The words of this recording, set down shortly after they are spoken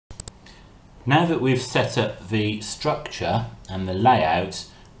Now that we've set up the structure and the layout,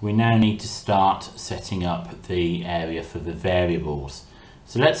 we now need to start setting up the area for the variables.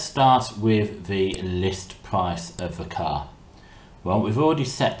 So let's start with the list price of the car. Well, we've already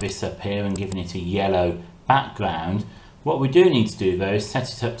set this up here and given it a yellow background. What we do need to do though is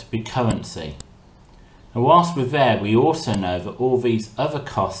set it up to be currency. And whilst we're there, we also know that all these other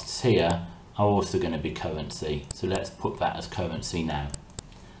costs here are also going to be currency. So let's put that as currency now.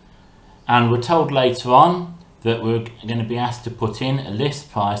 And we're told later on that we're going to be asked to put in a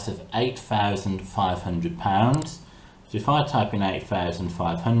list price of £8,500. So if I type in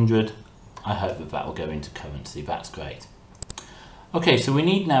 8,500, I hope that that will go into currency. That's great. Okay, so we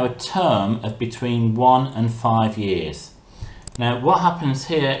need now a term of between 1 and 5 years. Now what happens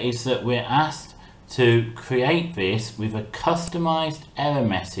here is that we're asked to create this with a customized error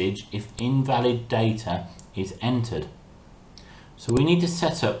message if invalid data is entered. So we need to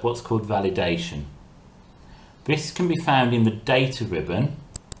set up what's called validation. This can be found in the data ribbon,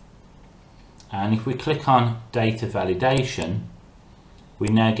 and if we click on data validation, we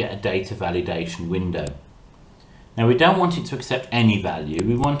now get a data validation window. Now we don't want it to accept any value,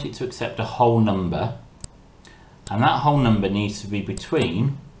 we want it to accept a whole number, and that whole number needs to be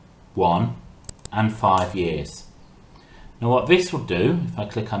between 1 and 5 years. Now what this will do, if I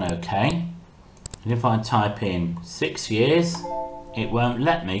click on OK, and if I type in 6 years, it won't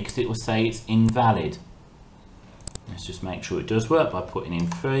let me because it will say it's invalid. Let's just make sure it does work by putting in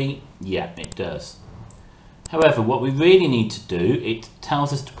 3. Yeah, it does. However, what we really need to do, it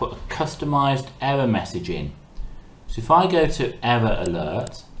tells us to put a customized error message in. So if I go to error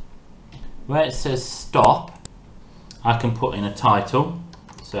alert, where it says stop, I can put in a title,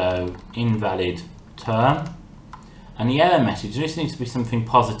 so invalid term, and the error message, this needs to be something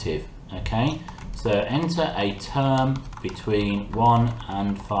positive, okay? So enter a term between 1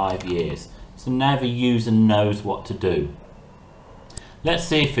 and 5 years. So now the user knows what to do. Let's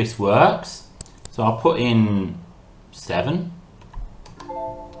see if this works. So I'll put in 7.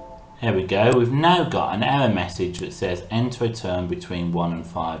 Here we go. We've now got an error message that says enter a term between 1 and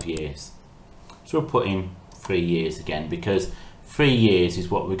 5 years. So we'll put in 3 years again, because 3 years is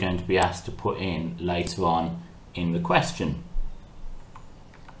what we're going to be asked to put in later on in the question.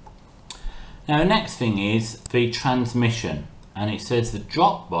 Now the next thing is the transmission, and it says the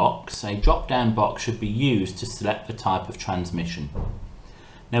drop box, a drop down box, should be used to select the type of transmission.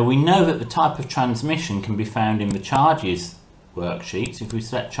 Now we know that the type of transmission can be found in the charges worksheets. If we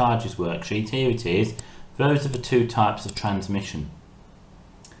select charges worksheet, here it is, those are the 2 types of transmission.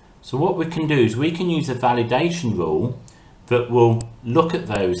 So what we can do is we can use a validation rule that will look at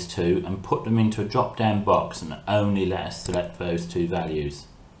those 2 and put them into a drop down box and only let us select those 2 values.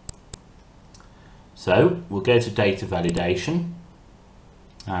 So we'll go to data validation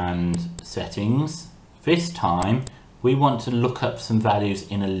and settings. This time we want to look up some values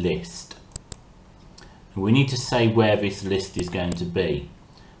in a list. We need to say where this list is going to be.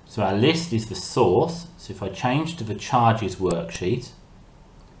 So our list is the source. So if I change to the charges worksheet,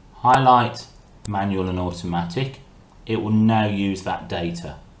 highlight manual and automatic, it will now use that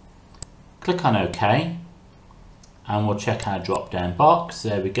data. Click on OK. And we'll check our drop down box.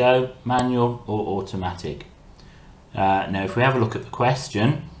 There we go, manual or automatic. Now if we have a look at the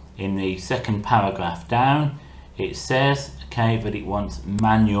question, in the second paragraph down, it says okay that it wants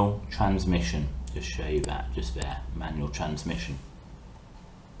manual transmission. Just show you that just there, manual transmission.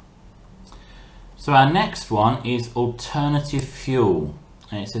 So our next one is alternative fuel,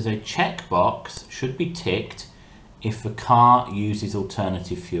 and it says a checkbox should be ticked if the car uses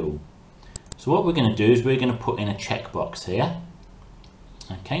alternative fuel. So what we're going to do is we're going to put in a checkbox here.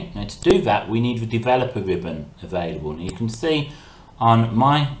 Okay, now to do that we need the developer ribbon available. And you can see on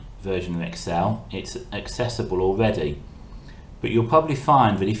my version of Excel it's accessible already. But you'll probably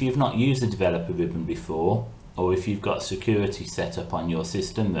find that if you've not used the developer ribbon before, or if you've got security set up on your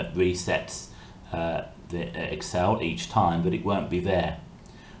system that resets the Excel each time, that it won't be there.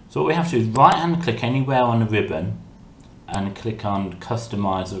 So what we have to do is right hand click anywhere on the ribbon and click on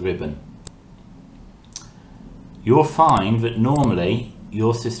customize the ribbon. You'll find that normally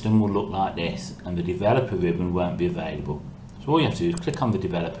your system will look like this and the developer ribbon won't be available. So all you have to do is click on the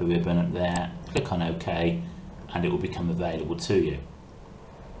developer ribbon up there, click on OK, and it will become available to you.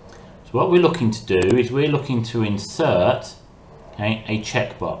 So what we're looking to do is we're looking to insert a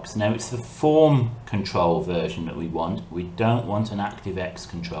checkbox. Now it's the form control version that we want. We don't want an ActiveX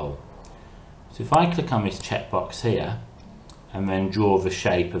control. So if I click on this checkbox here and then draw the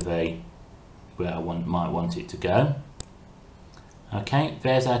shape of where I might want it to go. Okay,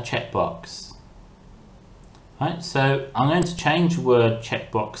 there's our checkbox. Right, so I'm going to change the word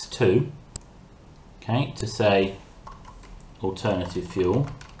checkbox to okay, to say alternative fuel,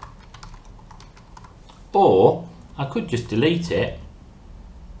 or I could just delete it,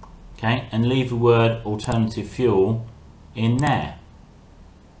 okay, and leave the word alternative fuel in there,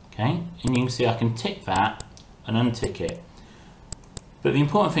 okay, and you can see I can tick that and untick it. But the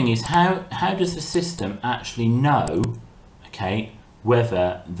important thing is how does the system actually know, okay,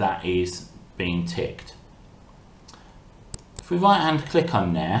 whether that is being ticked? If we right hand click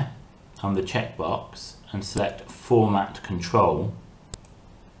on there, on the checkbox, and select Format Control,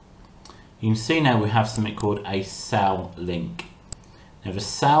 you can see now we have something called a cell link. Now the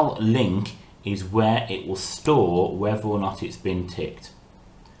cell link is where it will store whether or not it's been ticked.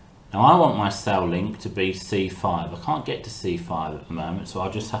 Now I want my cell link to be C5. I can't get to C5 at the moment, so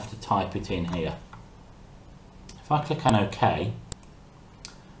I'll just have to type it in here. If I click on OK,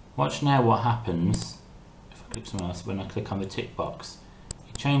 watch now what happens if I click somewhere else. When I click on the tick box,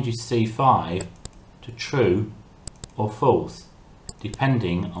 it changes C5 to true or false,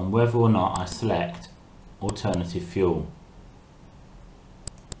 depending on whether or not I select alternative fuel.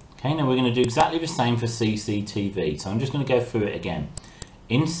 Okay, now we're going to do exactly the same for CCTV, so I'm just going to go through it again.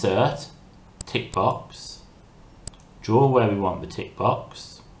 Insert, tick box, draw where we want the tick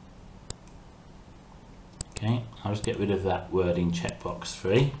box. Okay, I'll just get rid of that wording checkbox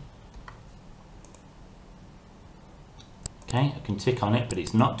 3. Okay, I can tick on it, but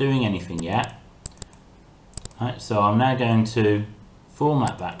it's not doing anything yet. Right, so I'm now going to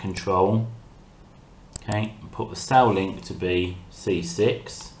format that control, okay, and put the cell link to be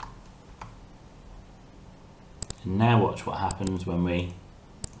C6. And now watch what happens when we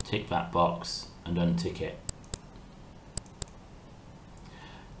tick that box and untick it.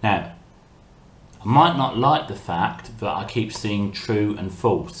 Now, I might not like the fact that I keep seeing true and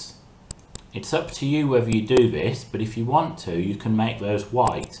false. It's up to you whether you do this, but if you want to, you can make those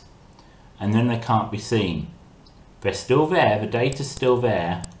white and then they can't be seen. They're still there, the data's still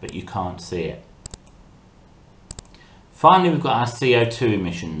there, but you can't see it. Finally, we've got our CO2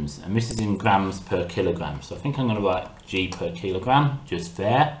 emissions, and this is in grams per kilogram. So I think I'm going to write G per kilogram, just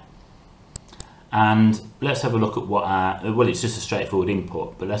there. And let's have a look at what our, well, it's just a straightforward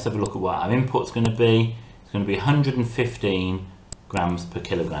input, but let's have a look at what our input's going to be. It's going to be 115 grams per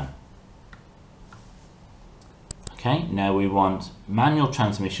kilogram. Okay, now we want manual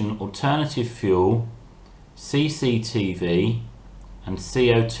transmission, alternative fuel, CCTV, and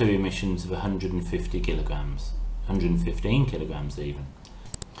CO2 emissions of 150 kilograms. 115 kilograms even.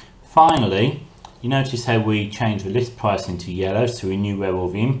 Finally, you notice how we changed the list price into yellow, so we knew where all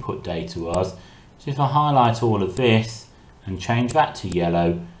the input data was. So if I highlight all of this and change that to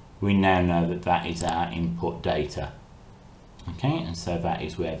yellow, we now know that that is our input data. Okay, and so that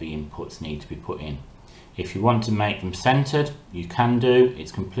is where the inputs need to be put in. If you want to make them centered, you can do.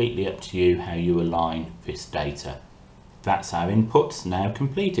 It's completely up to you how you align this data. That's our inputs now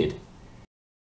completed.